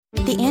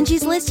The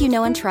Angie's List you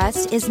know and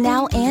trust is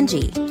now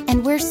Angie,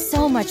 and we're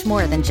so much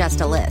more than just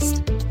a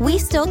list. We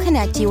still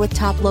connect you with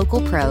top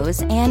local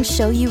pros and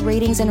show you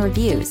ratings and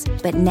reviews,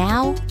 but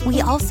now we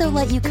also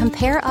let you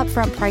compare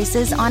upfront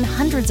prices on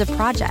hundreds of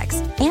projects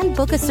and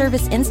book a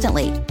service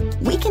instantly.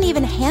 We can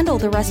even handle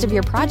the rest of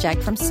your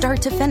project from start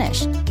to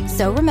finish.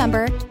 So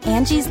remember,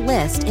 Angie's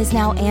List is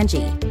now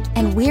Angie,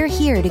 and we're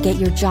here to get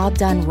your job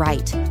done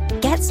right.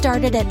 Get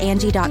started at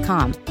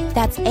Angie.com.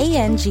 That's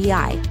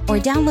ANGI, or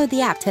download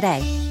the app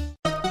today.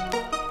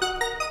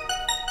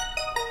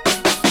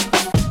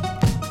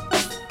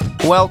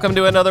 Welcome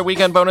to another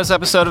weekend bonus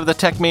episode of the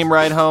Tech Meme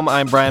Ride Home.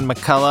 I'm Brian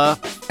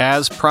McCullough.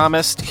 As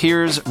promised,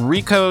 here's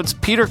Recode's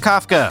Peter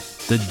Kafka,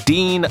 the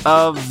dean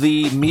of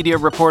the media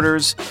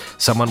reporters,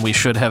 someone we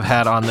should have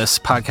had on this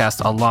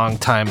podcast a long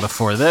time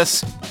before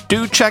this.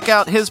 Do check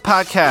out his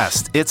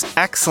podcast. It's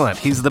excellent.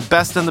 He's the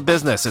best in the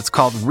business. It's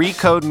called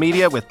Recode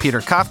Media with Peter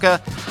Kafka.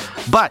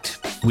 But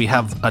we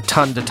have a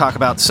ton to talk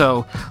about,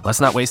 so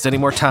let's not waste any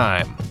more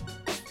time.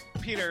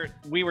 Peter,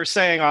 we were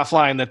saying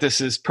offline that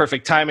this is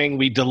perfect timing.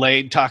 We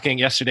delayed talking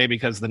yesterday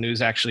because the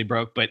news actually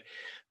broke. But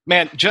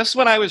man, just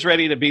when I was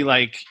ready to be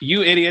like,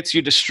 you idiots,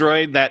 you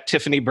destroyed that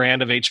Tiffany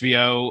brand of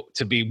HBO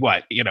to be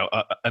what?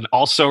 An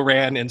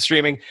also-ran in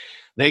streaming.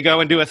 They go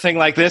and do a thing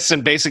like this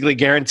and basically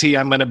guarantee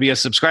I'm going to be a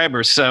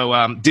subscriber.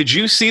 So did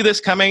you see this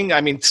coming?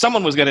 I mean,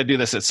 someone was going to do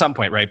this at some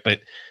point, right?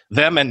 But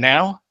them and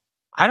now?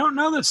 I don't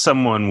know that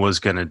someone was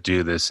going to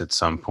do this at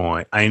some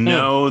point. I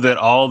know that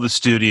all the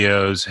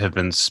studios have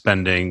been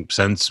spending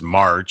since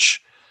March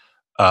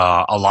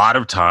a lot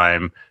of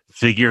time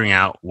figuring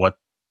out what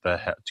the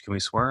heck. Can we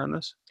swear on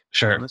this?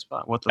 Sure. On the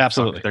spot? What the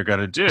fuck they're going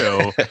to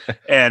do.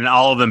 And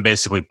all of them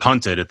basically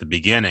punted at the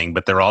beginning,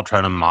 but they're all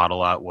trying to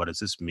model out what does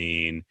this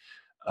mean.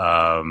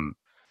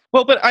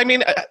 Well, but I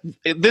mean,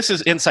 this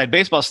is inside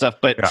baseball stuff,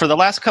 but for the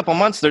last couple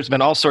months, there's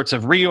been all sorts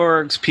of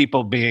reorgs,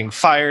 people being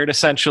fired,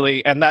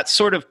 essentially, and that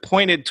sort of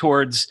pointed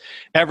towards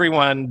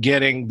everyone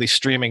getting the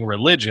streaming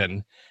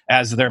religion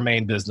as their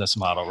main business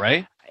model,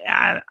 right?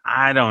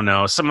 I don't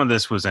know. Some of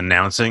this was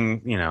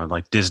announcing,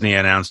 like Disney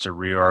announced a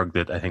reorg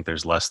that I think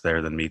there's less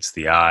there than meets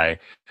the eye.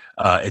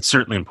 It's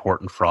certainly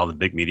important for all the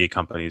big media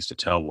companies to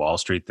tell Wall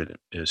Street that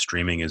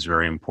streaming is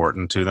very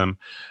important to them,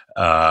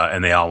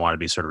 and they all want to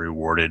be sort of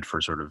rewarded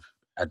for sort of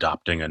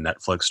adopting a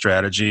Netflix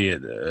strategy.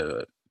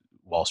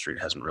 Wall Street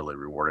hasn't really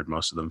rewarded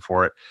most of them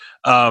for it.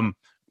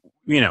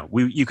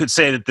 You could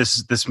say that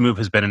this move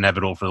has been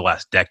inevitable for the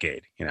last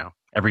decade.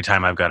 Every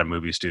time I've got a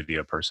movie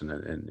studio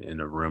person in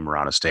a room or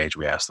on a stage,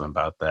 we ask them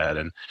about that.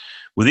 And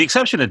with the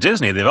exception of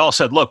Disney, they've all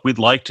said, look, we'd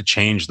like to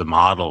change the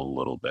model a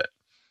little bit.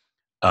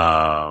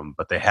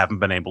 But they haven't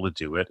been able to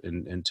do it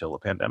until the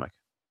pandemic.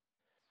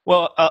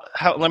 Well,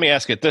 let me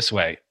ask it this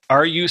way.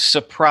 Are you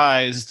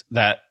surprised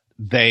that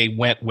they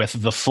went with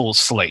the full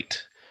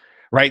slate,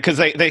 right? Because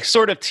they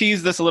sort of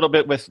teased this a little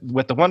bit with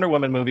the Wonder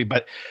Woman movie,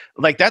 but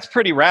like that's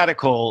pretty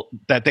radical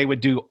that they would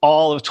do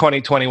all of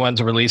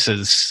 2021's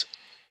releases.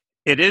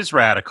 It is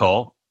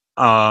radical.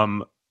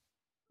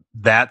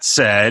 That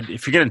said,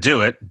 if you're going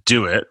to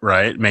do it,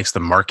 right? It makes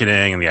the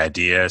marketing and the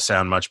idea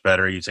sound much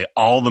better. You'd say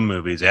all the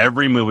movies,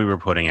 every movie we're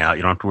putting out,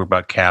 you don't have to worry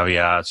about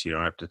caveats. You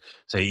don't have to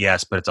say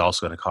yes, but it's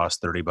also going to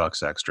cost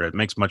 $30 extra. It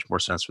makes much more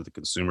sense for the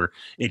consumer.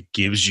 It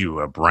gives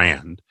you a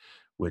brand,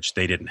 which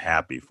they didn't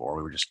have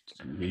before.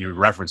 You were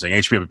referencing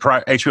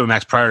HBO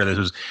Max prior to this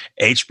was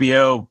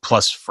HBO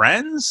plus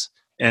Friends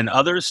and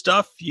other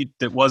stuff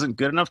that wasn't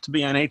good enough to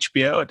be on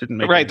HBO. It didn't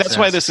make right. Any That's sense.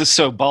 why this is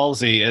so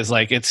ballsy. Is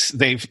like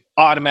they've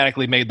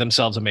automatically made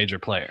themselves a major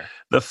player.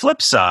 The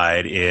flip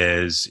side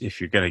is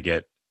if you're going to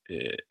get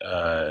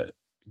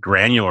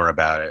granular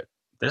about it,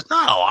 there's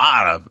not a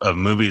lot of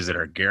movies that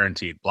are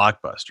guaranteed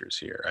blockbusters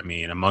here. I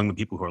mean, among the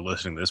people who are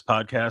listening to this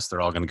podcast,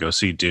 they're all going to go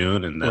see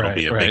Dune, and that'll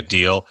be a big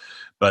deal.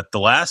 But the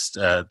last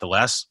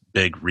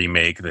big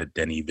remake that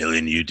Denis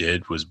Villeneuve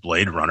did was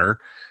Blade Runner,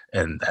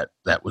 and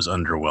that was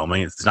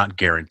underwhelming. It's not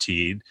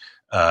guaranteed.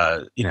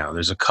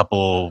 There's a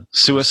couple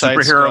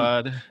Suicide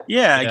Squad.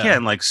 Yeah,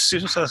 again, like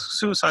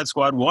Suicide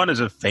Squad 1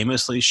 is a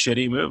famously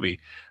shitty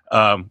movie,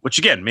 which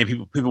again, maybe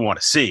people want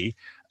to see.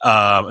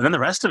 And then the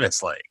rest of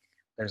it's like,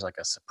 there's like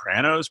a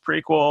Sopranos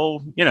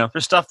prequel.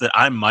 There's stuff that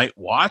I might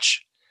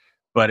watch,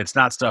 but it's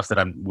not stuff that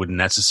I would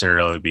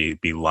necessarily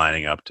be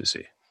lining up to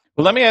see.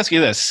 Well, let me ask you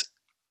this.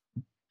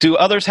 Do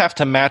others have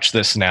to match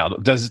this now?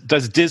 Does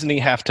Disney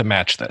have to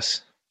match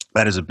this?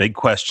 That is a big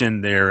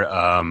question.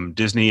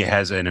 Disney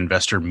has an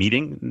investor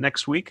meeting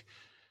next week,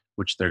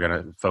 which they're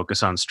going to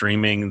focus on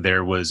streaming.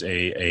 There was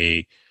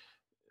a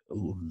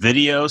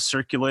video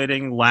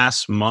circulating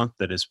last month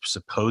that is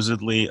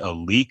supposedly a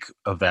leak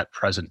of that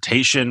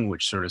presentation,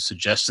 which sort of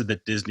suggested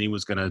that Disney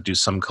was going to do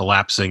some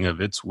collapsing of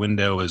its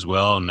window as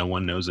well. No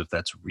one knows if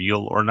that's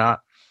real or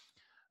not.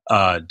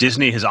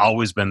 Disney has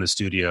always been the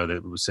studio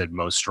that said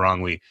most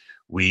strongly,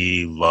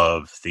 we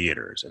love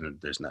theaters, and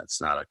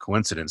it's not a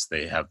coincidence.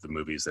 They have the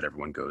movies that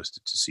everyone goes to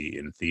see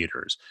in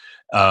theaters.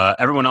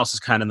 Everyone else is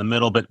kind of in the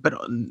middle, but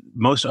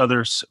most of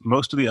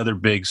the other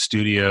big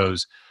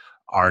studios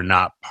are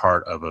not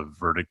part of a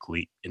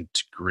vertically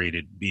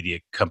integrated media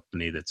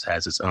company that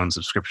has its own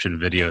subscription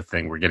video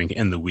thing. We're getting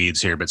in the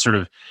weeds here, but sort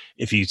of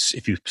if you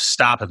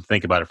stop and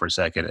think about it for a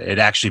second, it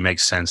actually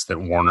makes sense that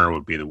Warner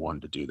would be the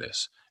one to do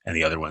this, and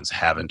the other ones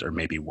haven't or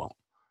maybe won't.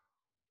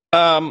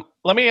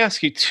 Let me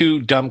ask you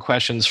two dumb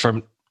questions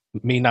from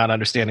me not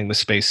understanding the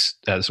space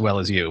as well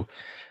as you.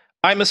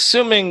 I'm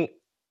assuming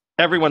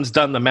everyone's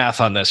done the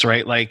math on this,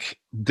 right? Like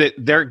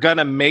they're going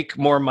to make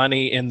more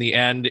money in the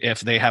end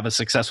if they have a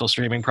successful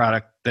streaming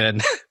product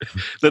than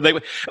they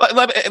would.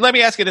 Let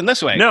me ask it in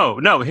this way.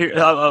 No. Here,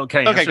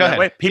 okay, go ahead.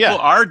 Way. People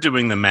are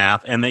doing the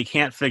math and they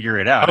can't figure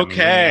it out. Okay. I mean,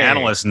 the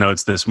analyst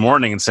notes this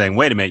morning and saying,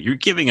 wait a minute, you're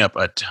giving up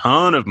a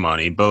ton of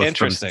money, both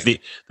from the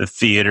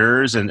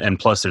theaters and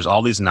plus there's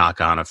all these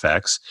knock-on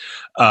effects.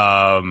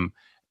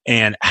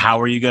 And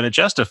how are you going to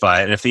justify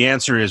it? And if the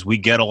answer is we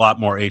get a lot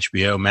more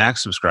HBO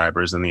Max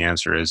subscribers, then the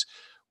answer is,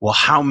 well,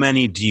 how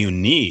many do you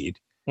need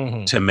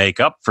to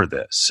make up for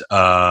this?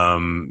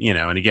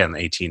 And again,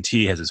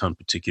 AT&T has its own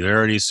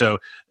particularities. So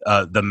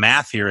the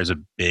math here is a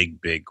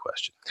big, big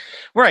question.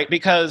 Right,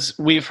 because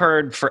we've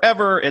heard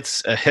forever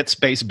it's a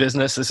hits-based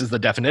business. This is the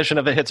definition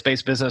of a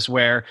hits-based business,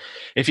 where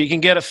if you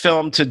can get a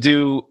film to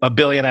do $1.5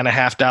 billion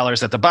at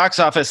the box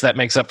office, that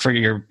makes up for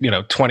your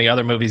 20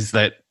 other movies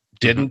that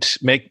didn't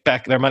make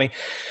back their money.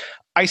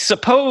 I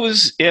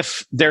suppose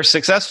if they're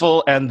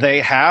successful and they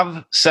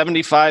have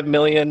 75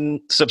 million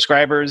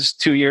subscribers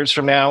 2 years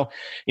from now,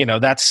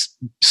 that's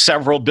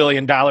several $1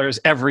 billion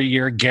every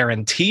year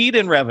guaranteed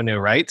in revenue,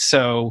 right?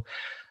 So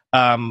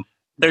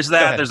there's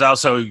that. There's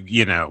also,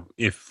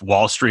 if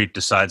Wall Street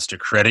decides to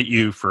credit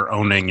you for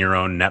owning your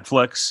own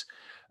Netflix,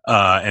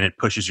 and it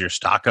pushes your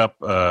stock up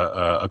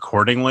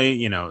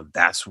accordingly,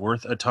 that's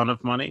worth a ton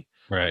of money.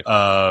 Right.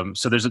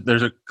 So there's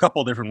a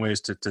couple different ways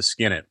to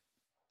skin it.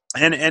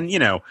 And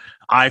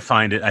I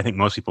think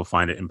most people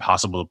find it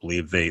impossible to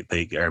believe they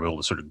are able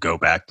to sort of go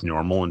back to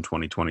normal in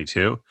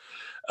 2022.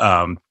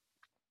 The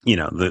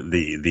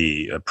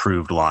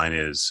approved line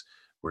is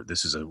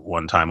this is a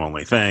one-time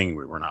only thing.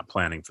 We're not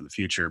planning for the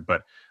future,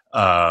 but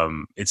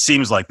it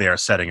seems like they are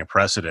setting a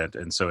precedent.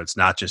 And so it's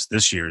not just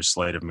this year's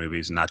slate of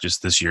movies, not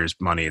just this year's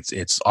money.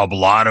 It's a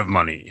lot of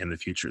money in the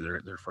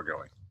future they're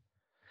foregoing.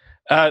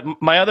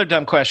 My other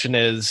dumb question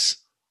is,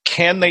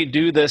 can they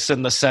do this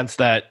in the sense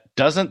that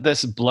doesn't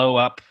this blow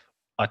up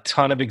a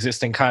ton of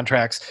existing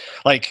contracts?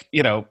 Like,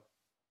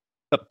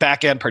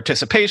 back-end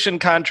participation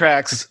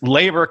contracts,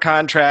 labor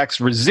contracts,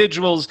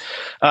 residuals,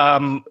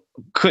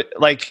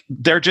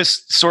 they're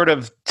just sort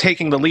of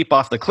taking the leap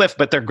off the cliff,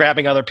 but they're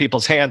grabbing other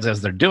people's hands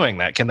as they're doing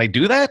that. Can they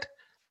do that?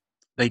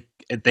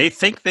 They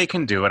think they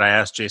can do it. I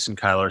asked Jason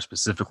Kyler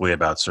specifically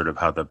about sort of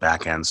how the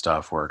back-end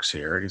stuff works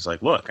here. He's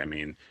like, look, I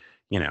mean,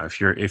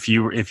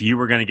 if you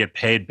were going to get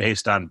paid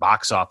based on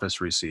box office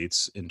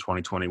receipts in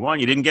 2021,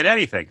 you didn't get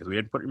anything because we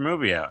didn't put your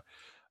movie out.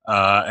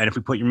 And if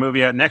we put your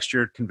movie out next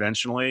year,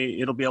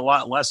 conventionally, it'll be a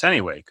lot less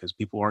anyway because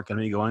people aren't going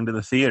to be going to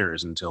the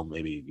theaters until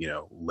maybe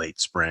late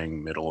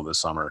spring, middle of the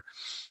summer.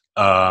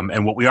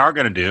 And what we are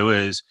going to do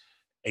is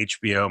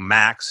HBO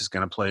Max is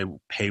going to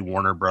pay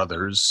Warner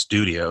Brothers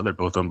Studio. They're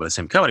both owned by the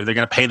same company. They're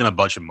going to pay them a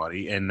bunch of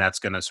money, and that's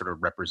going to sort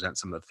of represent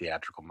some of the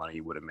theatrical money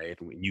you would have made,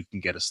 and you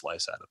can get a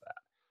slice out of that.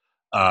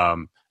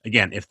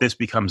 Again, if this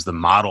becomes the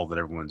model that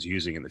everyone's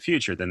using in the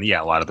future, then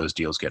a lot of those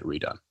deals get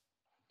redone.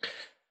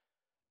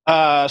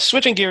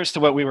 Switching gears to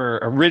what we were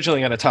originally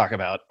going to talk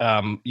about.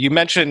 You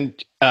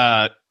mentioned,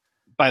 by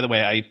the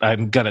way,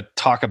 I'm going to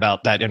talk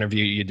about that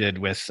interview you did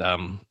with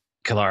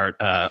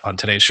Kilar on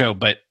today's show,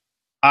 but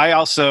I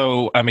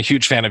also am a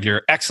huge fan of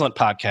your excellent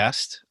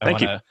podcast. I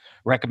want to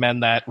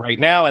recommend that right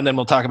now, and then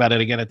we'll talk about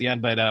it again at the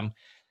end. But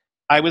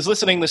I was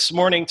listening this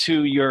morning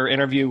to your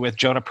interview with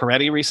Jonah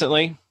Peretti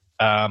recently.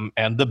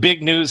 And the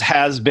big news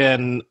has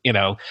been,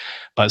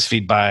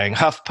 BuzzFeed buying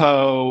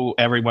HuffPo,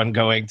 everyone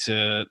going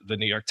to the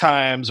New York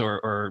Times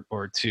or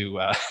to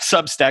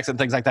Substacks and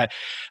things like that.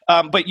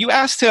 But you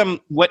asked him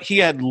what he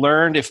had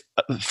learned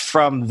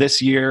from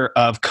this year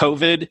of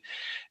COVID.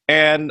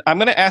 And I'm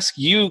going to ask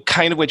you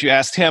kind of what you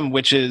asked him,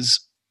 which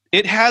is,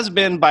 it has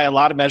been by a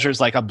lot of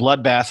measures like a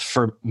bloodbath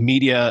for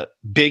media,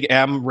 big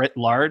M writ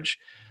large.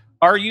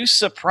 Are you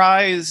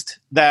surprised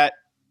that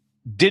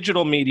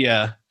digital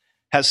media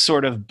has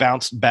sort of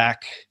bounced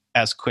back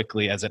as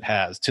quickly as it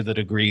has, to the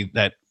degree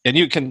that, and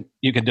you can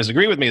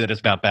disagree with me that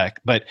it's bounced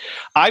back, but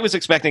I was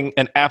expecting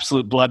an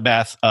absolute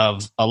bloodbath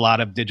of a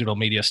lot of digital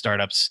media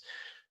startups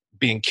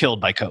being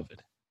killed by COVID.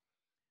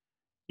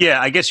 Yeah,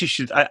 I guess you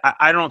should.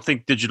 I don't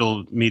think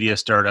digital media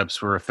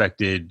startups were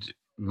affected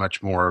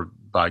much more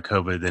by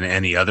COVID than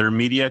any other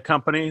media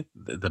company.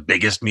 The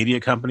biggest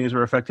media companies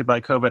were affected by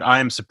COVID. I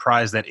am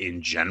surprised that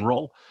in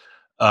general,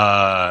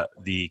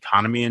 the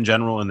economy in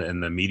general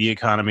and the media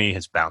economy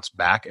has bounced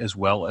back as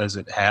well as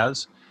it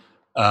has.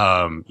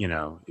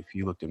 If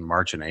you looked in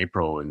March and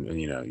April and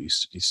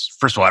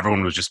first of all,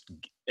 everyone was just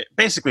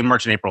basically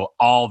March and April,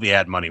 all the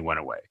ad money went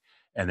away.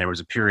 And there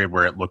was a period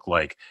where it looked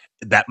like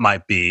that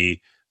might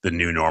be the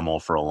new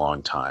normal for a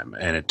long time.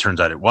 And it turns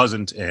out it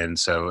wasn't. And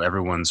so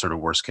everyone's sort of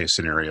worst case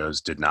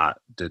scenarios did not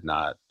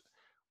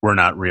were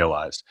not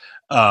realized.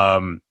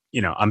 I'm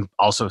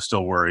also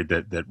still worried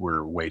that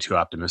we're way too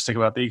optimistic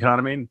about the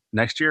economy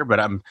next year. But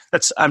I'm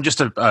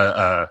just an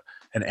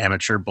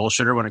amateur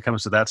bullshitter when it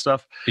comes to that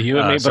stuff. You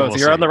and me both.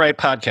 You're on the right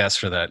podcast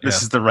for that.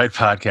 This is the right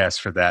podcast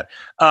for that.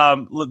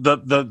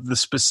 The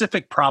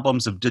specific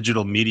problems of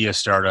digital media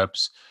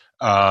startups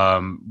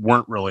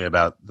weren't really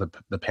about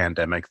the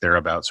pandemic. They're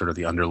about sort of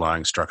the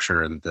underlying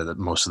structure, and that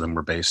most of them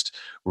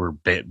were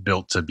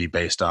built to be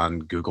based on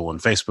Google and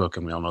Facebook,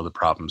 and we all know the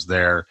problems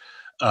there.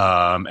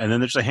 And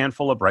then there's a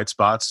handful of bright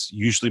spots,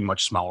 usually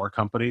much smaller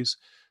companies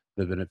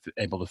that have been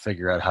able to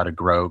figure out how to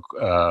grow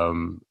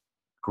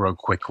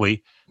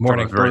quickly from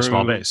a very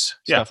small base.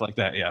 Stuff like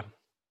that, yeah.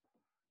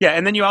 Yeah,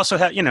 and then you also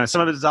have,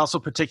 some of it is also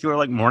particular,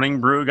 like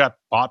Morning Brew got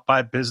bought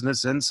by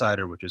Business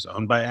Insider, which is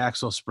owned by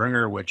Axel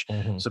Springer, which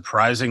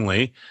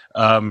surprisingly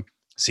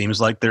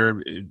seems like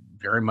they're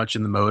very much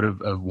in the mode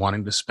of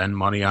wanting to spend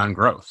money on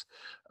growth,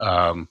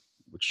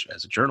 which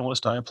as a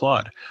journalist, I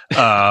applaud.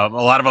 A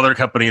lot of other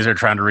companies are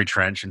trying to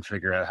retrench and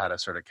figure out how to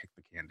sort of kick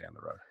the can down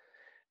the road.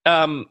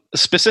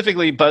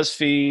 Specifically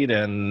BuzzFeed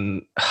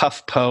and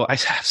HuffPo, I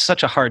have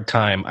such a hard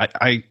time.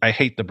 I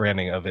hate the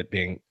branding of it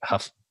being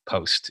HuffPost,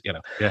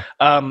 Yeah.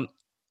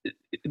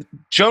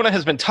 Jonah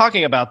has been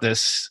talking about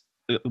this.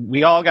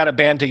 We all got to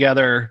band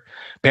together,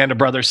 band of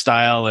brothers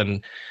style,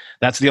 and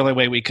that's the only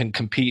way we can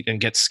compete and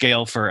get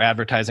scale for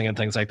advertising and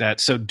things like that.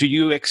 So do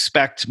you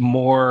expect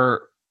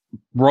more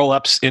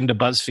roll-ups into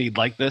BuzzFeed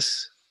like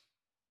this?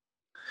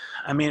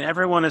 I mean,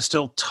 everyone is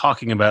still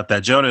talking about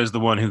that. Jonah is the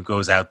one who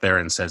goes out there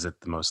and says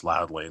it the most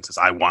loudly and says,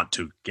 I want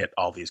to get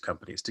all these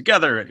companies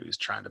together. And he was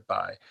trying to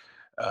buy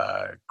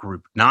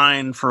Group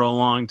 9 for a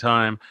long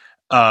time.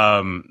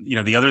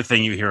 The other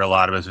thing you hear a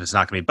lot of is if it's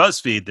not going to be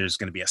BuzzFeed, there's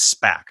going to be a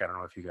SPAC. I don't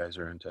know if you guys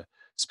are into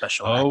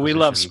special. Oh, we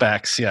love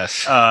SPACs,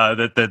 yes.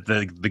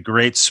 The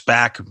great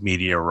SPAC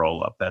media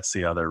roll-up. That's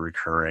the other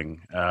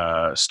recurring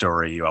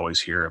story you always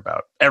hear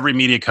about. Every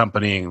media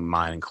company,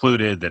 mine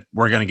included, that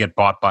we're going to get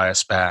bought by a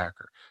SPAC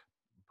or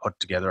put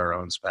together our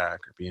own SPAC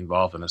or be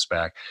involved in a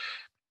SPAC.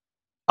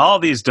 All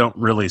of these don't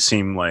really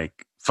seem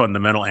like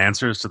fundamental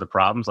answers to the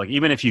problems. Like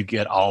even if you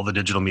get all the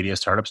digital media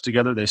startups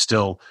together, they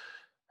still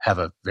have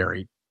a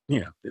very,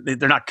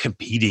 they're not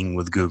competing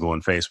with Google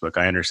and Facebook.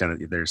 I understand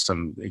that there's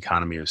some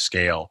economy of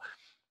scale,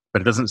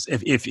 but it doesn't,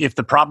 if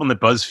the problem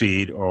that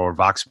BuzzFeed or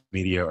Vox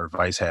Media or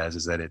Vice has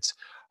is that it's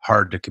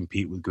hard to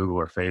compete with Google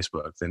or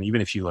Facebook, then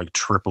even if you like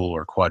triple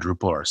or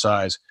quadruple our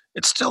size,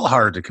 it's still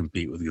hard to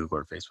compete with Google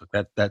or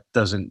Facebook. That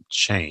doesn't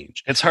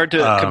change. It's hard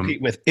to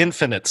compete with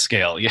infinite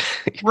scale.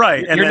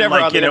 Right. And you're then,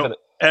 never on the infinite.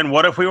 And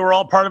what if we were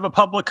all part of a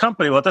public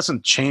company? Well, it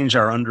doesn't change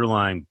our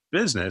underlying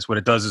business. What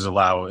it does is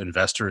allow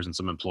investors and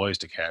some employees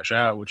to cash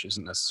out, which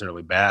isn't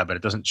necessarily bad, but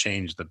it doesn't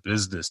change the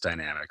business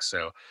dynamics.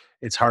 So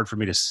it's hard for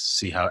me to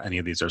see how any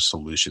of these are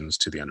solutions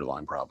to the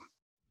underlying problem.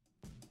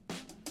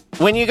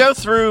 When you go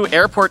through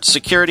airport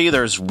security,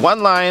 there's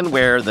one line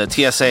where the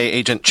TSA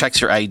agent checks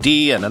your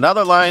ID and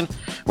another line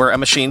where a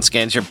machine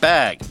scans your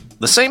bag.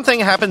 The same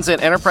thing happens in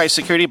enterprise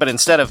security, but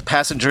instead of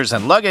passengers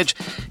and luggage,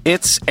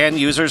 it's end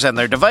users and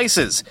their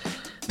devices.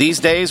 These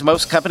days,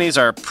 most companies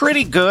are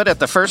pretty good at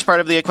the first part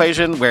of the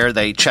equation where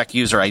they check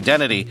user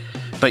identity,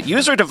 but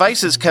user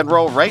devices can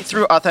roll right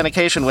through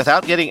authentication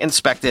without getting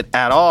inspected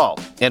at all.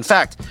 In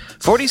fact,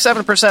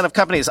 47% of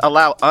companies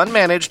allow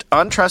unmanaged,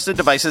 untrusted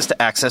devices to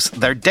access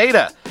their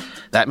data.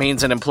 That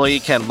means an employee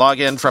can log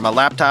in from a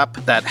laptop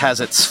that has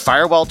its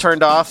firewall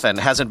turned off and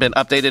hasn't been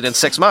updated in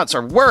 6 months.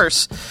 Or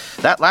worse,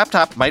 that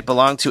laptop might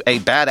belong to a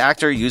bad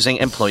actor using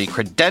employee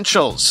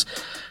credentials.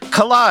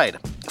 Collide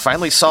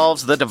finally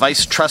solves the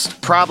device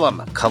trust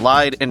problem.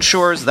 Collide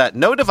ensures that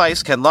no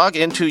device can log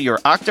into your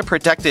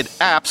Okta-protected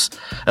apps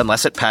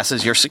unless it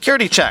passes your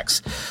security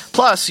checks.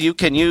 Plus, you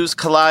can use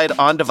Collide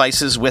on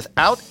devices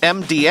without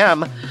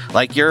MDM,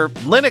 like your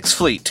Linux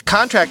fleet,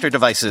 contractor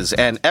devices,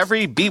 and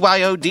every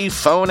BYOD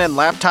phone and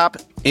laptop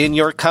in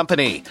your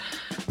company.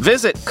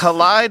 Visit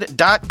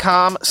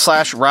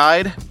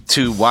collide.com/ride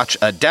to watch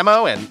a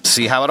demo and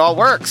see how it all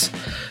works.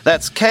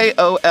 That's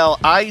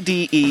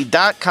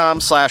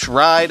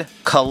KOLIDE.com/ride,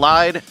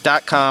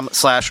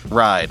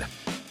 collide.com/ride.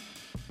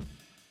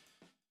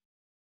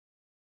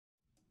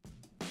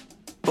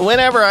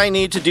 Whenever I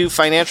need to do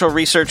financial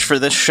research for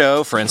this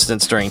show, for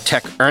instance during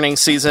tech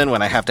earnings season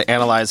when I have to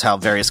analyze how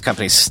various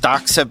companies'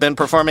 stocks have been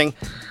performing,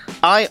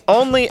 I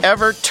only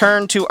ever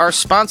turn to our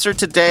sponsor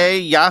today,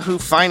 Yahoo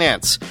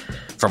Finance.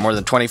 For more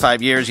than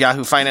 25 years,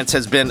 Yahoo Finance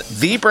has been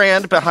the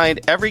brand behind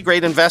every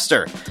great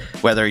investor.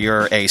 Whether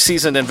you're a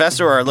seasoned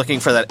investor or are looking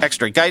for that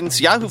extra guidance,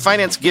 Yahoo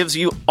Finance gives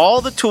you all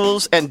the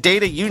tools and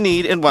data you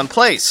need in one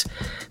place.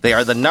 They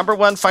are the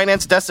 #1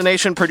 finance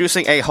destination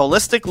producing a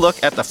holistic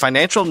look at the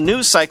financial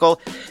news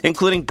cycle,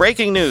 including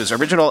breaking news,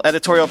 original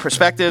editorial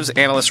perspectives,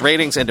 analyst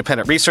ratings,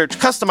 independent research,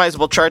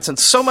 customizable charts, and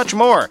so much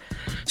more.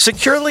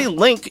 Securely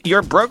link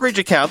your brokerage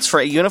accounts for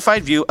a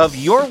unified view of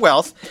your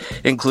wealth,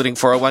 including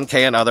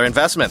 401k and other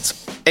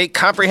investments. A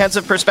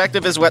comprehensive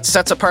perspective is what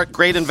sets apart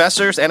great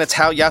investors, and it's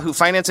how Yahoo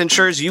Finance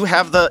ensures you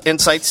have the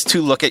insights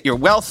to look at your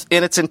wealth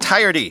in its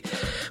entirety.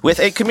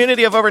 With a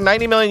community of over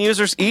 90 million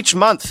users each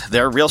month,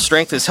 their real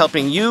strength is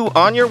helping you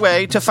on your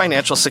way to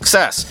financial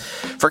success.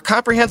 For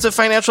comprehensive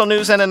financial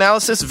news and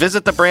analysis,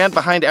 visit the brand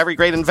behind every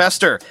great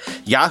investor,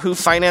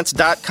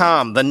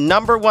 yahoofinance.com, the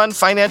 #1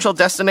 financial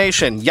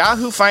destination,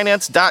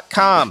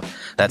 yahoofinance.com.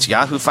 That's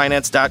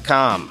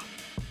yahoofinance.com.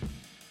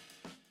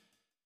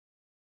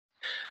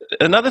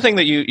 Another thing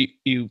that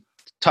you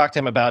talked to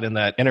him about in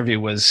that interview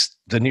was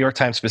the New York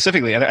Times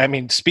specifically. And I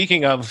mean,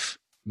 speaking of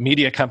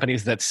media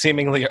companies that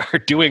seemingly are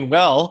doing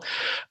well,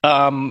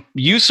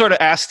 you sort of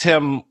asked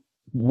him,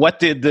 what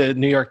did the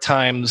New York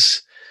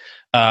Times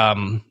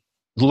learn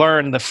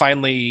to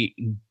finally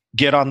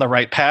get on the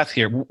right path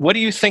here? What do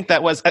you think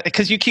that was?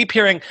 Because you keep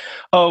hearing,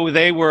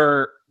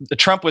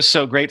 Trump was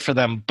so great for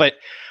them, but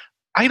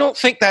I don't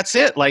think that's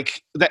it.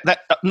 Like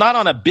that not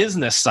on a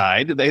business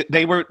side.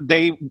 They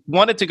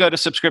wanted to go to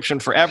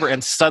subscription forever,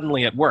 and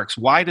suddenly it works.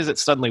 Why does it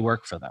suddenly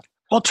work for them?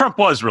 Well, Trump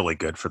was really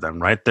good for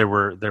them, right? There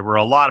were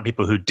a lot of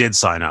people who did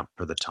sign up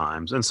for the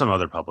Times and some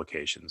other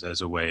publications as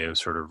a way of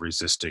sort of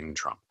resisting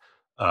Trump.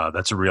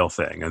 That's a real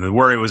thing. And the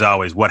worry was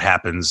always what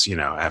happens,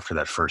 after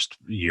that first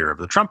year of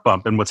the Trump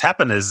bump. And what's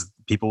happened is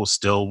people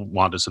still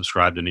want to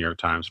subscribe to New York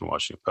Times and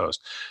Washington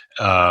Post.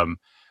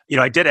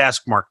 I did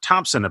ask Mark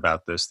Thompson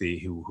about this,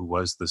 who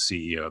was the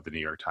CEO of the New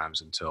York Times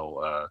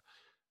until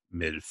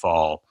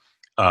mid-fall,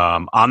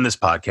 on this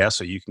podcast,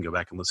 so you can go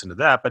back and listen to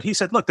that. But he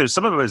said, look, there's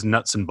some of it is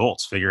nuts and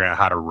bolts, figuring out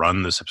how to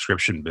run the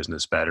subscription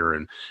business better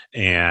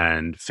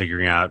and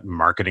figuring out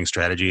marketing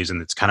strategies.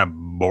 And it's kind of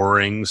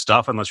boring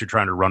stuff unless you're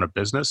trying to run a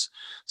business.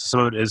 So some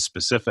of it is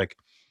specific.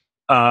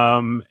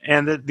 And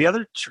the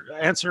other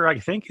answer, I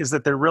think, is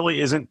that there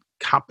really isn't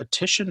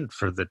competition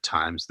for the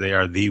Times. They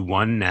are the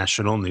one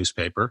national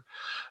newspaper.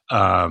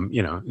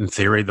 In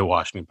theory, the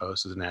Washington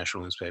Post is a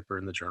national newspaper,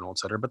 and the Journal, et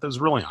cetera, but those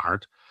really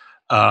aren't.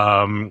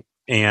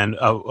 And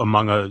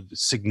among a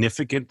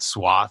significant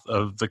swath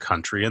of the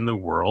country and the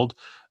world,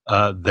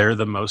 they're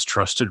the most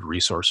trusted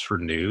resource for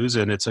news,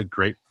 and it's a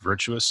great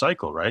virtuous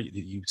cycle, right?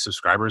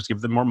 Subscribers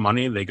give them more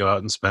money, they go out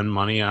and spend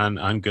money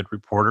on good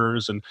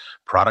reporters and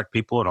product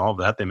people and all of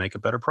that. They make a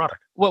better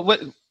product. Well,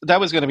 that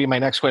was going to be my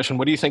next question.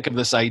 What do you think of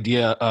this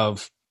idea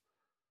of,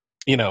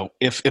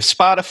 if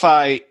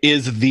Spotify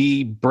is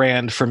the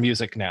brand for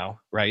music now,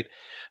 right?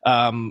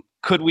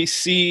 Could we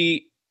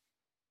see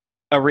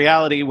a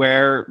reality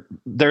where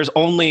there's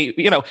only,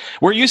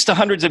 we're used to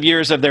hundreds of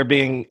years of there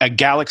being a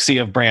galaxy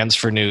of brands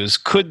for news.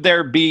 Could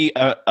there be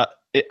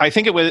I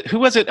think it was, who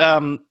was it?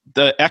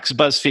 The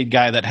ex-BuzzFeed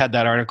guy that had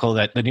that article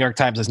that the New York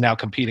Times is now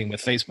competing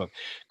with Facebook.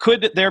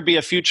 Could there be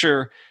a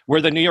future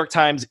where the New York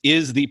Times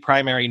is the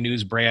primary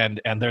news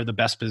brand and they're the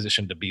best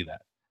positioned to be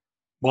that?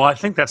 Well, I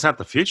think that's not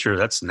the future.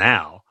 That's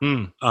now.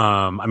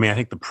 I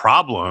think the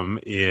problem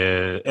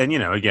is, and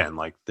again,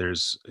 like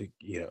there's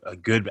a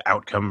good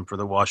outcome for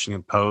the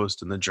Washington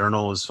Post and the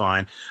Journal is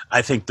fine.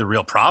 I think the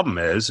real problem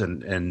is,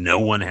 and no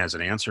one has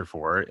an answer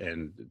for it,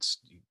 and it's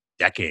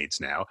decades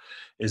now,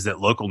 is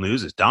that local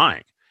news is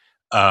dying,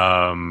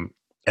 and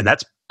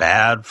that's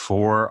bad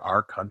for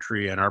our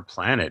country and our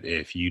planet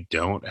if you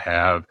don't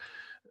have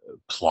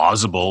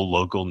plausible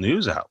local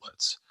news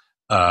outlets.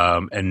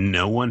 And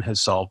no one has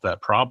solved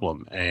that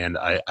problem. And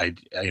I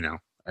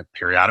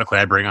periodically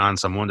I bring on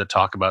someone to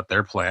talk about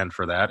their plan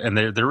for that. And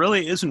there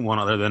really isn't one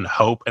other than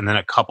hope. And then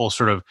a couple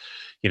sort of,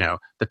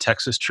 the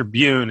Texas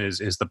Tribune is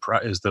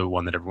the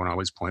one that everyone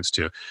always points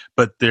to.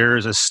 But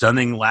there's a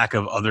stunning lack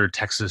of other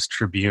Texas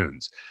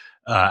Tribunes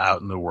out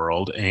in the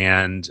world.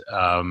 And,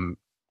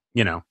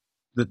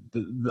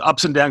 the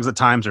ups and downs of the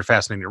Times are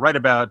fascinating to write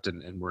about.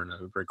 And we're in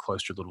a very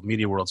cloistered little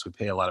media world, so we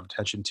pay a lot of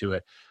attention to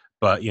it.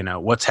 But,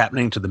 what's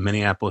happening to the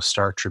Minneapolis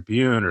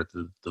Star-Tribune or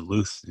the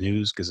Duluth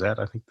News-Gazette?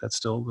 I think that's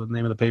still the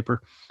name of the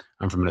paper.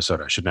 I'm from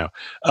Minnesota. I should know.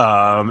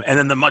 And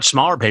then the much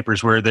smaller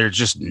papers where there's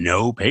just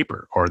no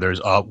paper or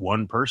there's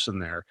one person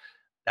there.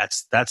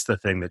 That's the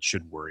thing that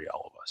should worry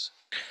all of us.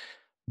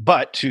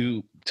 But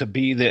to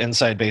be the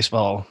inside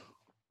baseball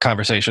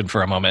conversation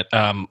for a moment,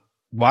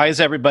 why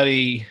is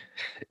everybody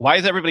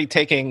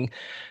taking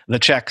the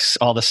checks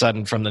all of a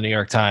sudden from the New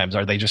York Times?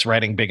 Are they just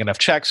writing big enough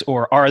checks,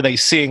 or are they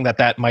seeing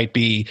that might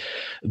be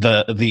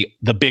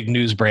the big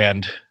news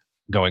brand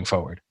going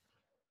forward?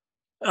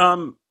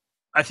 I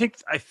think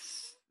a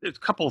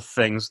couple of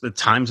things. The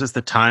Times is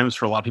the Times.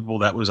 For a lot of people,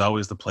 that was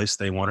always the place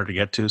they wanted to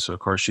get to. So, of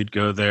course, you'd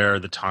go there.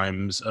 The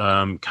Times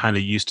kind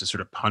of used to sort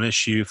of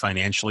punish you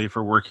financially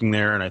for working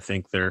there, and I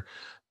think their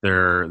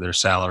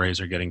salaries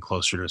are getting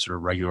closer to sort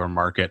of regular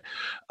market.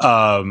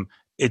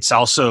 It's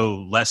also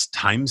less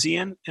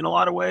Timesian in a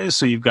lot of ways.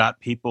 So you've got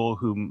people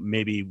who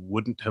maybe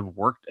wouldn't have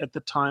worked at the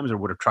Times or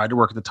would have tried to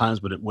work at the Times,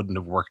 but it wouldn't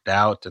have worked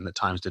out. And the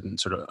Times didn't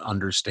sort of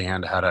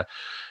understand how to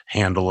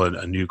handle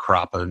a new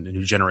crop, a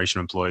new generation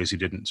of employees who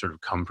didn't sort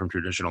of come from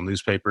traditional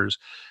newspapers.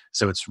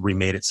 So it's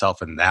remade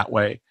itself in that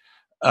way.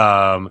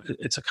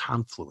 It's a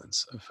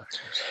confluence of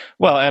factors.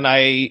 Well,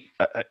 and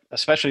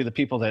especially the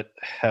people that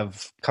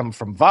have come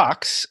from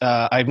Vox,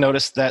 I've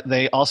noticed that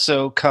they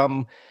also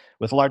come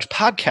with large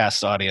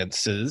podcast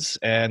audiences,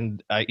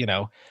 and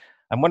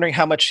I'm wondering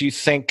how much you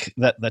think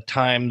that the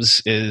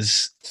Times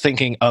is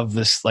thinking of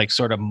this like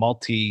sort of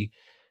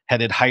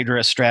multi-headed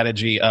Hydra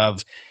strategy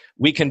of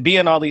we can be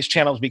in all these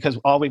channels because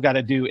all we've got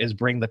to do is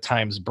bring the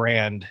Times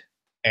brand,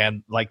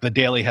 and like the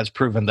Daily has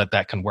proven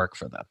that can work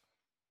for them.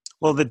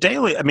 Well, the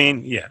Daily,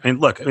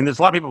 look, there's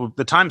a lot of people.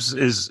 The Times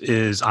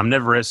is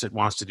omnivorous. It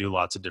wants to do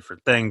lots of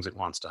different things. It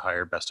wants to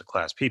hire best of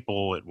class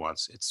people.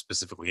 It's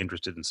specifically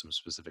interested in some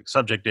specific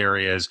subject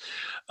areas.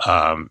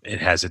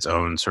 It has its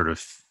own sort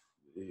of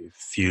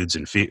feuds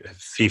and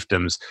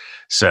fiefdoms.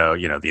 So,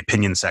 the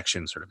opinion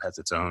section sort of has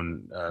its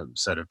own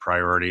set of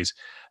priorities.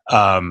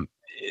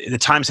 The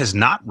Times has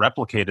not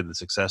replicated the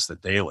success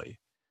that Daily.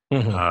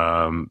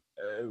 Mm-hmm.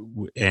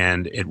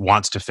 And it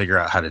wants to figure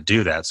out how to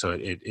do that. So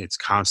it's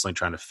constantly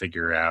trying to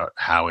figure out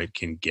how it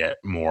can get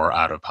more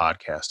out of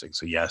podcasting.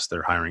 So yes,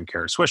 they're hiring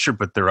Kara Swisher,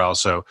 but they're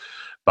also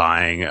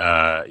buying,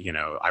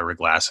 Ira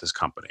Glass's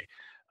company.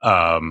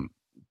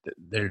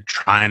 They're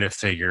trying to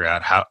figure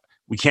out how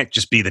we can't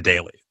just be the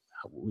Daily.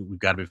 We've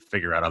got to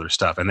figure out other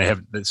stuff. And they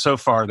have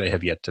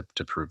yet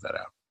to prove that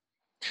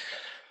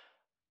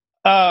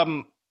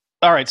out.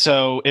 All right,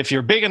 so if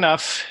you're big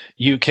enough,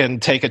 you can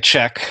take a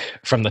check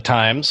from the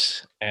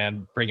Times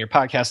and bring your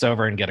podcast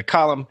over and get a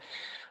column.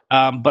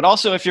 But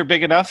also, if you're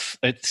big enough,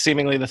 it's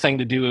seemingly the thing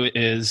to do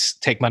is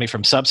take money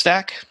from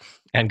Substack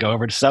and go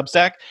over to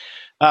Substack.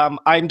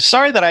 I'm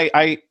sorry that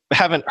I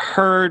haven't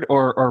heard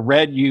or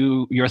read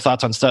your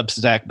thoughts on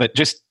Substack, but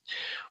just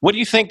what do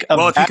you think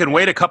of if you can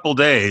wait a couple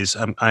days,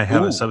 I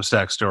have a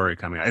Substack story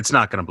coming out. It's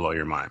not going to blow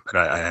your mind, but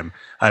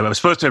I was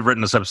supposed to have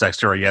written a Substack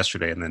story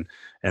yesterday,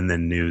 and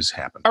then news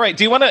happened. All right,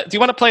 do you want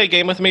to play a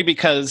game with me,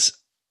 because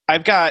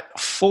I've got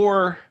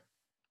 4.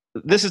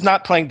 This is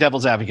not playing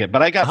devil's advocate,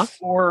 but I got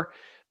 4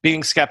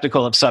 being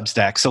skeptical of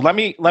Substack. So let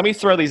me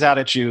throw these out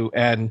at you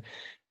and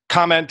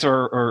comment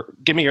or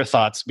give me your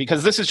thoughts,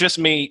 because this is just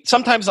me.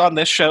 Sometimes on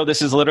this show,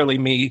 this is literally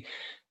me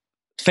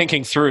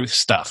thinking through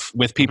stuff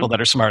with people that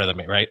are smarter than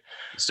me, right?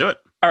 Let's do it.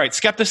 All right,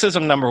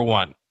 skepticism number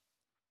 1.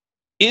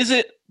 Does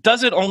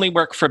it only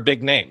work for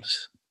big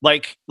names?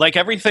 Like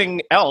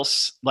everything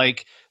else,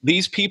 like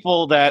these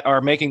people that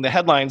are making the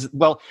headlines,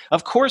 well,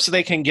 of course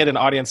they can get an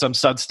audience on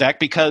Substack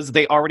because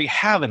they already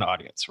have an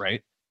audience,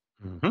 right?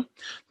 Mm-hmm.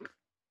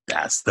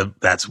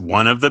 That's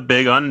one of the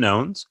big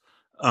unknowns.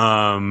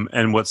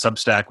 And what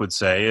Substack would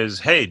say is,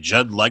 hey,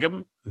 Judd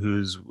Legum,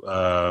 who's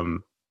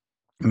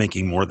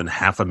making more than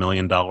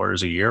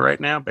 $500,000 a year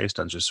right now, based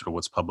on just sort of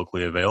what's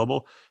publicly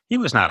available, he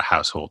was not a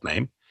household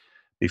name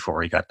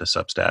before he got to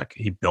Substack.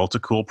 He built a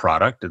cool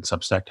product, and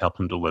Substack helped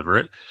him deliver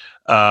it,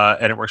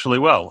 and it works really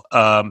well.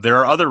 There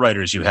are other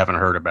writers you haven't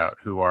heard about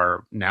who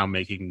are now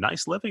making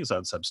nice livings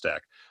on Substack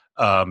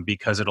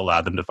because it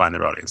allowed them to find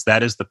their audience.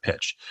 That is the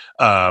pitch.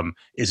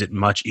 Is it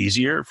much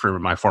easier for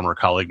my former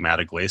colleague Matt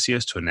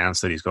Iglesias to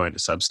announce that he's going to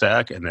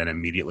Substack and then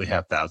immediately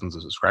have thousands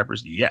of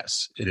subscribers?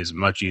 Yes, it is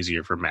much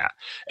easier for Matt.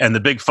 And the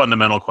big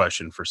fundamental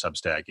question for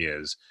Substack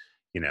is,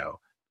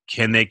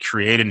 can they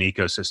create an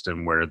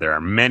ecosystem where there are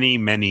many,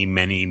 many,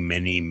 many,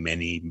 many,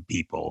 many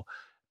people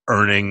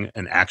earning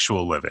an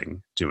actual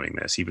living doing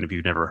this, even if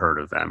you've never heard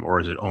of them?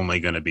 Or is it only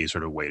going to be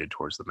sort of weighted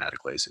towards the Matt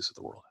Iglesias of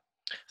the world?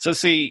 So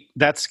see,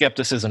 that's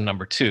skepticism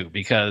number 2,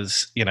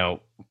 because,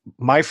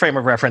 my frame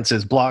of reference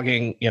is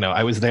blogging.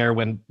 I was there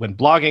when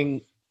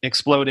blogging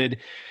exploded.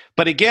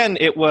 But again,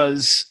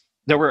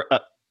 there were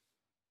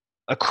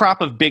a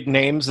crop of big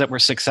names that were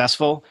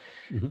successful.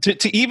 Mm-hmm.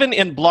 To even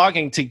in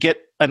blogging, to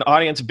get an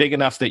audience big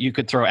enough that you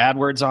could throw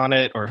AdWords on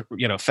it, or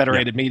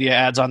federated media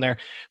ads on there,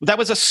 that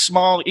was a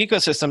small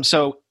ecosystem.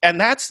 So, and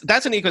that's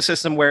an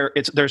ecosystem where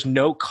there's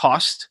no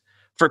cost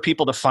for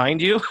people to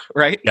find you,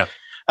 right? Yeah.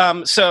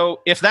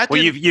 So if that,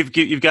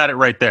 you've got it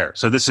right there.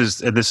 So this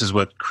is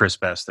what Chris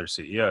Best, their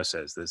CEO,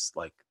 says. This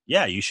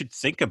you should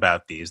think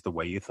about these the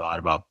way you thought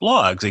about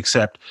blogs,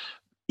 except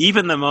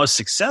even the most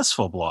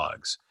successful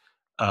blogs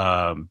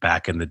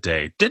back in the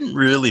day didn't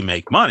really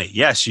make money.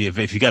 Yes,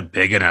 if you got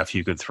big enough,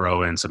 you could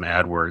throw in some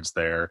AdWords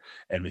there.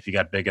 And if you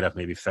got big enough,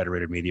 maybe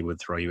federated media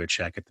would throw you a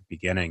check at the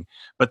beginning.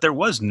 But there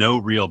was no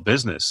real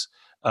business.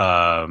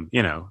 Web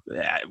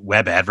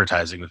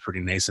advertising was pretty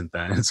nascent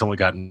then. It's only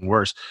gotten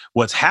worse.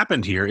 What's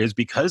happened here is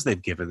because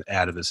they've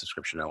added the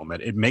subscription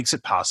element, it makes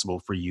it possible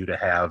for you to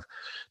have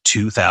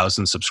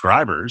 2,000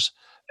 subscribers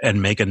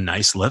and make a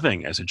nice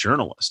living as a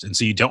journalist. And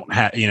so you don't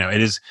have,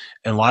 it is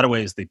in a lot of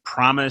ways the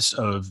promise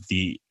of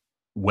the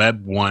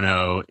Web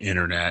 1.0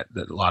 internet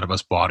that a lot of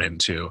us bought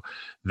into,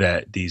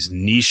 that these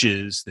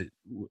niches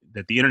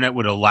that the internet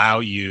would allow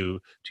you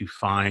to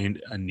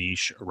find a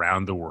niche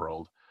around the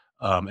world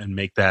and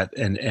make that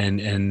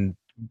and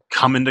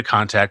come into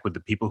contact with the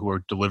people who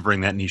are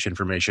delivering that niche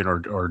information,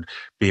 or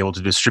be able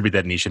to distribute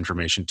that niche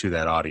information to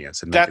that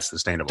audience and make it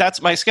sustainable.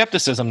 That's my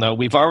skepticism, though.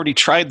 We've already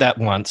tried that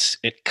once.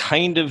 It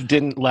kind of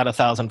didn't let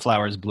 1,000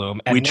 flowers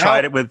bloom. And we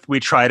tried it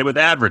with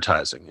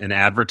advertising, and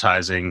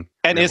advertising.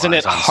 And isn't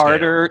it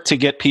harder to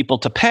get people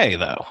to pay,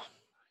 though?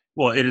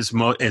 Well, it is.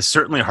 It's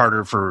certainly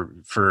harder for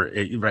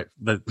right.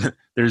 But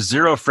there's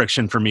zero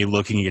friction for me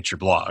looking at your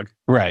blog,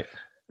 right?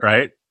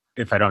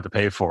 If I don't have to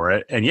pay for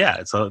it, and yeah,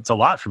 it's a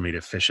lot for me to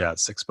fish out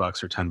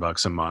 $6 or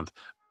 $10 a month.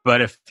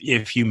 But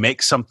if you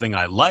make something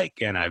I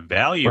like and I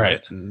value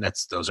it, and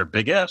those are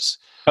big ifs,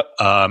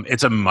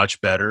 it's a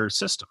much better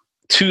system.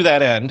 To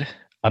that end,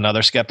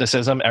 another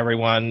skepticism,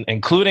 everyone,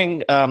 including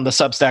the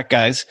Substack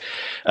guys,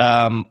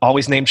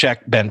 always name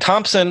check Ben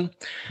Thompson.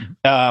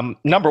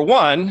 Number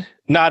one,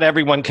 not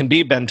everyone can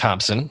be Ben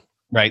Thompson,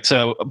 right?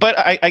 So, but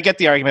I get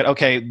the argument.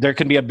 Okay, there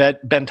can be a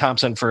Ben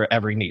Thompson for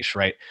every niche,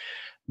 right?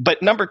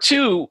 But number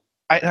two,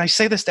 I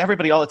say this to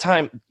everybody all the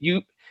time,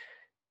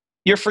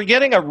 you're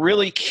forgetting a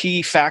really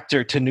key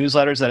factor to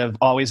newsletters that have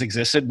always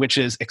existed, which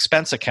is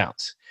expense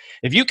accounts.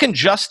 If you can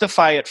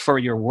justify it for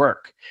your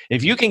work,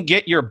 if you can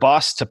get your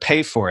boss to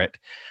pay for it,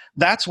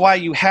 that's why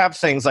you have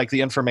things like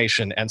the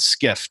information and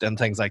Skift and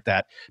things like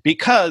that,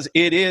 because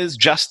it is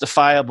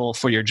justifiable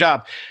for your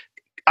job.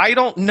 I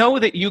don't know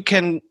that you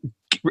can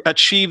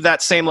achieve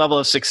that same level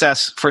of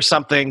success for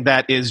something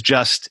that is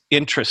just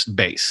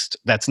interest-based.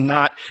 That's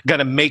not going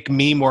to make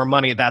me more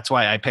money. That's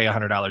why I pay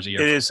 $100 a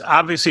year. It is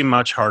obviously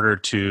much harder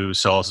to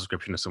sell a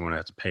subscription to someone who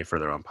has to pay for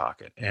their own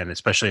pocket, and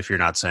especially if you're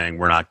not saying,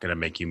 we're not going to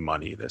make you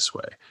money this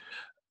way.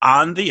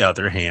 On the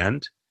other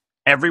hand,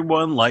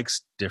 everyone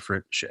likes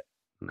different shit.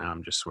 Now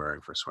I'm just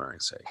swearing for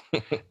swearing's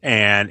sake.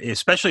 And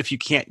especially if you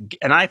can't,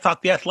 and I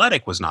thought The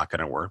Athletic was not going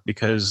to work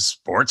because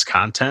sports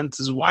content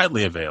is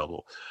widely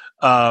available.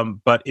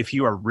 But if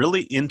you are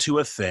really into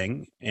a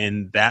thing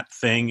and that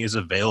thing is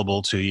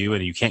available to you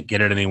and you can't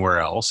get it anywhere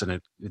else,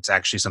 and it's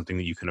actually something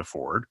that you can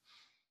afford,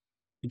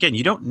 again,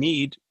 you don't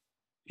need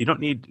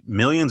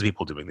millions of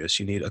people doing this.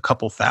 You need a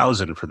couple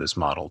thousand for this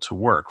model to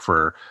work.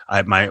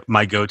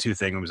 My go-to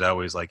thing was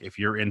always like, if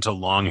you're into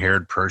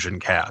long-haired Persian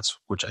cats,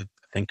 which I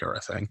think are a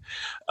thing,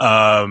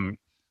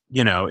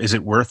 is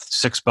it worth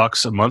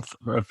 $6 a month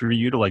for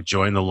you to like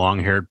join the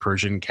long-haired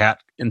Persian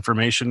cat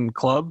information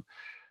club?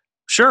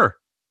 Sure.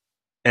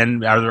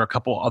 And are there a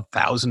couple of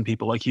thousand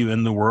people like you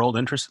in the world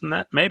interested in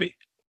that? Maybe.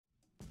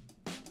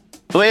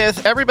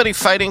 With everybody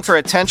fighting for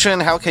attention,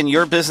 how can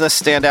your business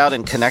stand out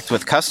and connect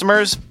with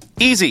customers?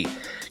 Easy.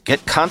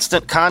 Get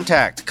Constant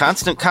Contact.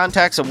 Constant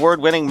Contact's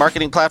award-winning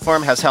marketing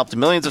platform has helped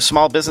millions of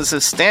small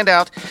businesses stand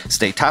out,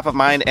 stay top of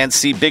mind, and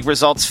see big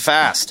results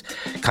fast.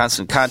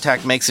 Constant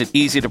Contact makes it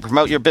easy to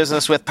promote your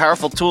business with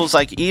powerful tools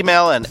like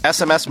email and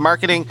SMS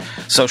marketing,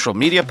 social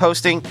media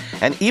posting,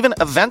 and even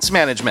events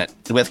management.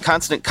 With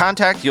Constant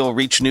Contact, you'll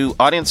reach new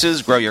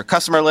audiences, grow your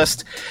customer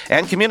list,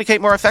 and communicate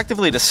more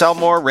effectively to sell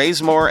more,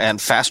 raise more,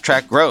 and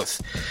fast-track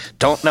growth.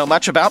 Don't know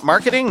much about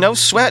marketing? No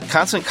sweat.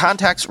 Constant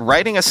Contact's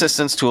writing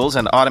assistance tools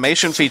and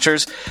automation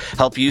features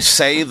help you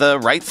say the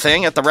right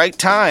thing at the right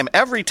time,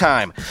 every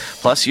time.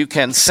 Plus, you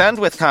can send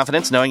with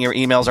confidence knowing your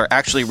emails are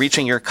actually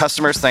reaching your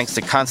customers thanks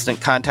to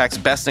Constant Contact's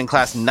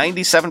best-in-class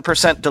 97%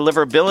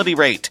 deliverability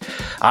rate.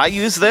 I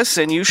use this,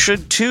 and you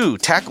should too.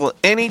 Tackle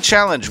any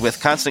challenge with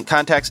Constant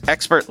Contact's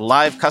expert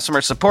live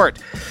customer support.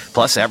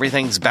 Plus,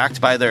 everything's backed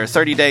by their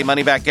 30-day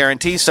money-back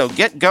guarantee, so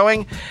get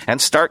going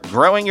and start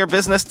growing your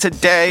business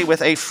today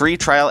with a free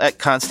trial at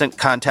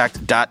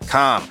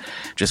ConstantContact.com.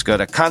 Just go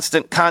to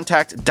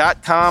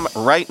ConstantContact.com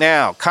right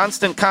now.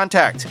 Constant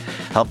Contact,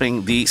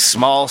 helping the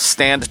small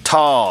stand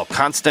tall.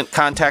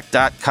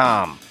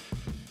 ConstantContact.com.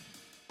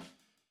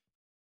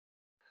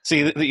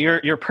 See,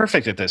 you're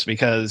perfect at this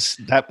because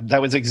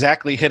that was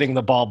exactly hitting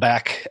the ball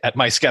back at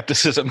my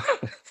skepticism.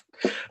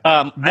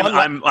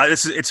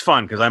 It's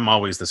fun because I'm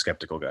always the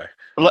skeptical guy.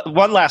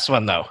 One last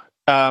one though.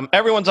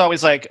 Everyone's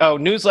always like, "Oh,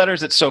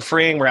 newsletters, it's so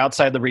freeing. We're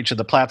outside the reach of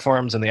the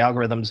platforms and the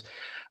algorithms."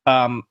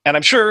 And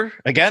I'm sure,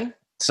 again,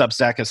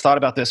 Substack has thought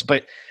about this,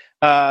 but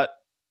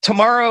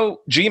tomorrow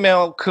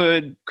Gmail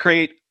could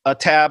create a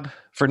tab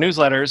for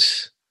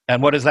newsletters,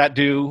 and what does that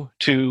do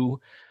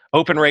to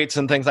open rates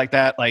and things like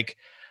that? Like,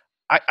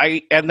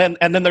 and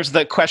then there's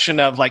the question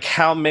of like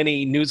how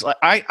many newsletters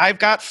I've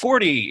got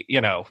 40,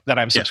 that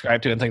I'm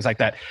subscribed to and things like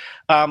that.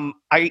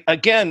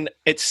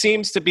 It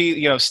seems to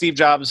be, Steve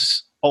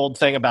Jobs' old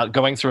thing about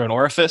going through an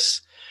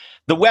orifice.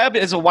 The web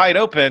is a wide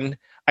open.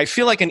 I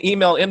feel like an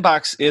email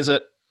inbox is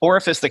an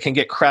orifice that can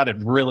get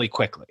crowded really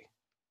quickly.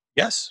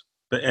 Yes.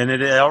 And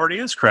it already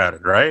is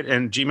crowded, right?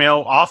 And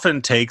Gmail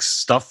often takes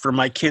stuff from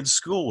my kid's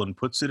school and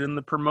puts it in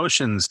the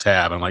promotions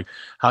tab. I'm like,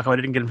 how come I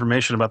didn't get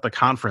information about the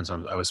conference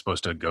I was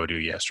supposed to go to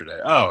yesterday?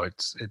 Oh,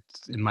 it's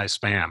in my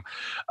spam.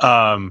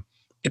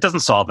 It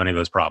doesn't solve any of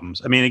those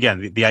problems. I mean,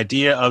 again, the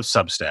idea of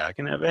Substack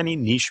and of any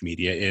niche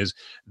media is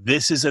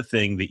this is a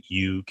thing that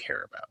you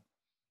care about.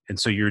 And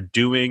so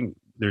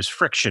there's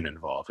friction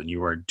involved, and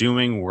you are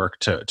doing work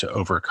to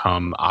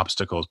overcome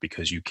obstacles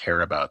because you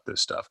care about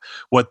this stuff.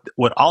 What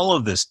all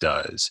of this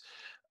does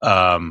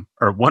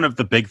or one of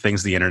the big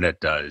things the internet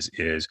does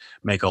is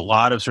make a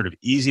lot of sort of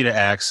easy to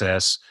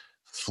access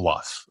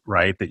fluff,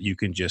 right? That you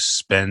can just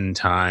spend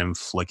time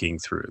flicking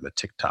through, the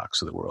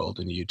TikToks of the world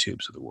and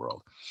YouTubes of the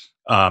world.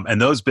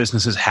 And those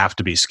businesses have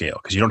to be scaled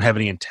because you don't have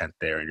any intent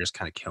there and you're just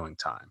kind of killing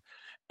time.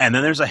 And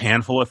then there's a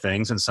handful of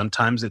things, and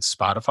sometimes it's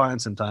Spotify,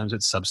 and sometimes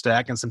it's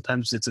Substack, and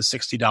sometimes it's a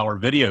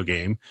 $60 video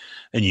game,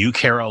 and you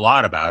care a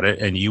lot about it,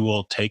 and you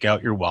will take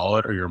out your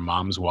wallet or your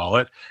mom's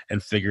wallet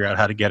and figure out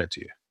how to get it to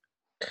you.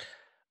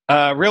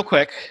 Real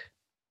quick,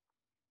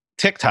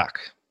 TikTok.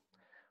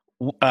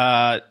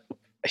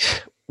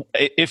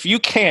 If you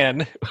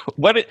can,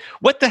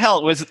 what the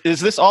hell is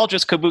this all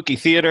just kabuki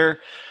theater?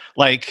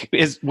 Like,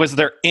 was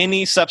there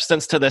any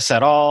substance to this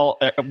at all?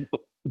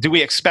 Do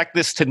we expect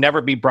this to never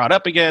be brought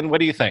up again?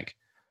 What do you think?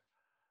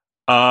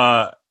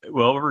 Well,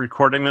 we're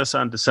recording this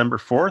on December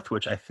 4th,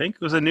 which I think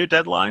was a new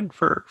deadline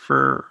for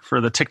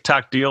the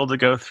TikTok deal to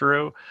go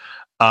through.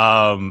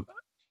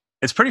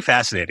 It's pretty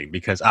fascinating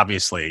because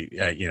obviously,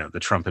 the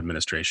Trump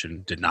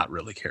administration did not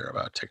really care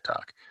about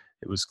TikTok.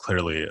 It was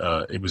clearly,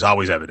 it was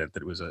always evident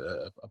that it was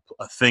a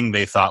thing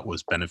they thought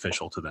was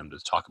beneficial to them to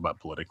talk about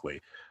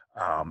politically.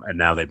 And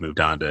now they've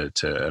moved on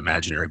to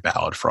imaginary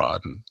ballot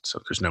fraud. And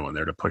so there's no one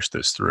there to push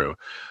this through.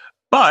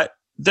 But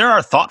there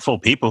are thoughtful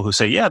people who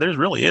say, yeah, there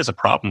really is a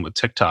problem with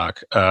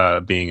TikTok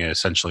being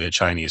essentially a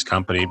Chinese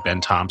company. Ben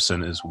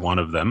Thompson is one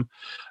of them.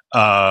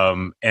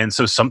 And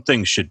so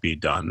something should be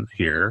done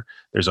here.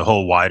 There's a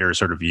whole wider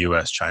sort of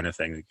US-China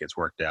thing that gets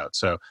worked out.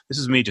 So this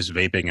is me just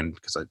vaping and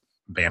because I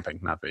vamping,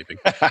 not vaping,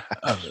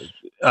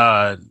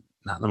 not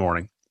in the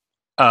morning.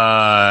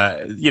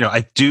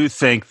 I do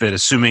think that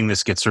assuming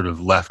this gets sort of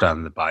left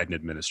on the Biden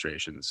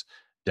administration's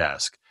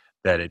desk,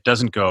 that it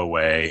doesn't go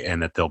away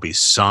and that there'll be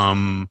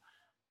some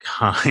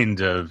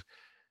kind of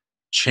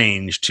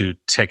change to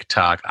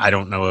TikTok. I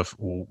don't know if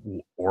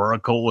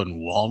Oracle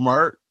and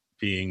Walmart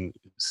being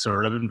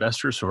sort of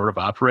investors, sort of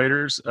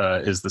operators,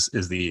 is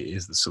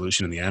the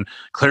solution in the end.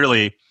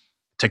 Clearly,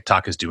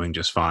 TikTok is doing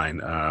just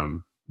fine,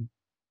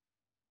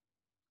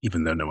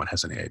 even though no one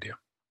has any idea.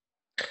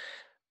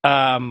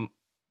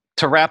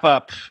 To wrap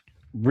up,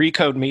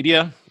 Recode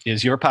Media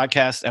is your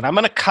podcast, and I'm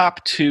going to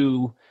cop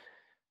to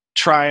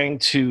trying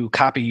to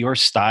copy your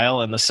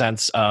style in the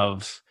sense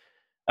of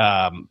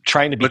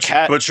trying to be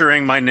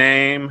butchering my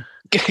name.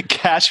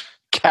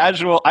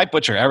 Casual. I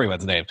butcher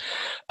everyone's name.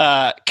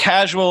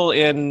 Casual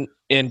in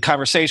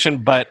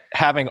conversation, but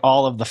having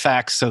all of the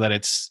facts so that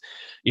it's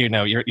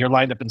you're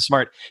lined up and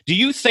smart. Do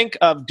you think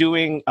of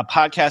doing a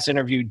podcast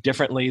interview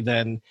differently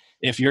than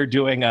if you're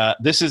doing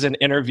this is an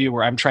interview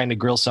where I'm trying to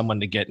grill someone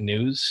to get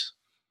news?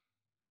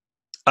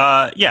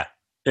 Yeah,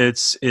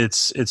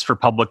 it's for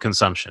public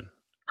consumption,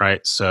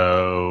 right?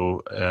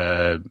 So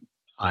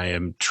I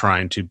am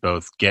trying to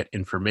both get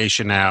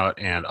information out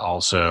and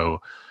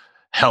also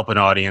help an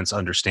audience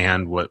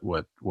understand what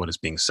is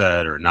being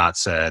said or not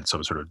said. So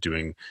I'm sort of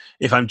doing,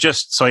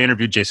 so I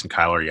interviewed Jason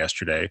Kyler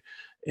yesterday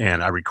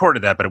and I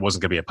recorded that, but it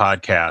wasn't going to be a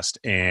podcast.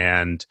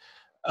 And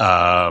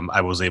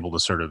I was able to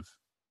sort of,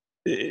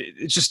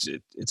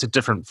 it's a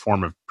different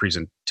form of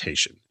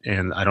presentation.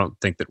 And I don't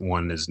think that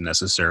one is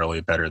necessarily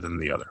better than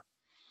the other.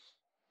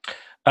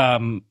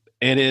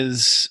 It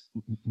is,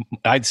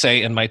 I'd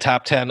say, in my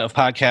top 10 of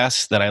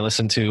podcasts that I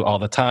listen to all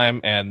the time.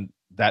 And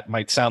that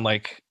might sound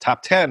like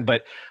top 10,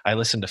 but I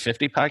listen to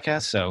 50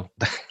 podcasts. So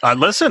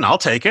listen, I'll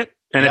take it.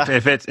 And yeah.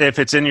 if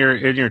it's in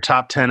your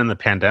top 10 in the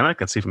pandemic,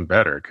 that's even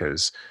better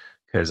because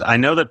I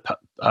know that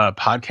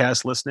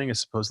podcast listening is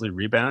supposedly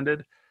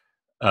rebounded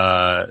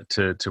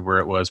to where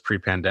it was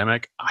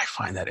pre-pandemic. I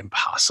find that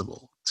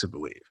impossible to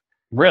believe.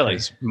 Really?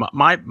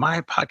 My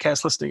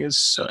podcast listening is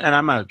so, and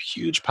I'm a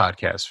huge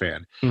podcast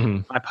fan.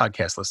 Mm-hmm. My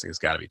podcast listening has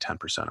got to be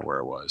 10% of where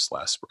it was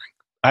last spring.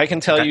 I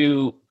can tell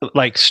you,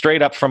 like,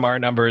 straight up from our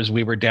numbers,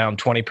 we were down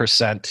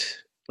 20%,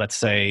 let's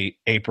say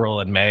April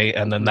and May,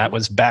 and then that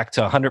was back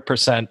to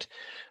 100%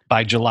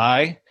 by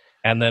July,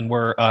 and then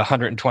we're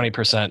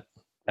 120%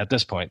 at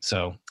this point.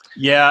 So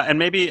yeah, and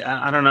maybe,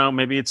 I don't know,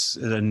 maybe it's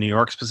a New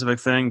York specific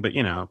thing, but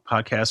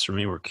podcasts for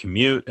me were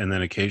commute and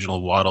then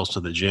occasional waddles to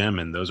the gym,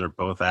 and those are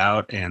both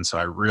out. And so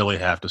I really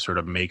have to sort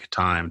of make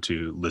time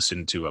to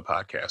listen to a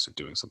podcast and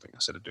doing something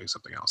instead of doing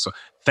something else. So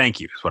thank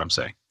you is what I'm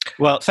saying.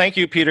 Well, thank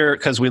you, Peter,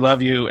 because we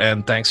love you,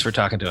 and thanks for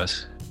talking to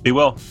us. Be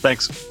well.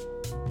 Thanks.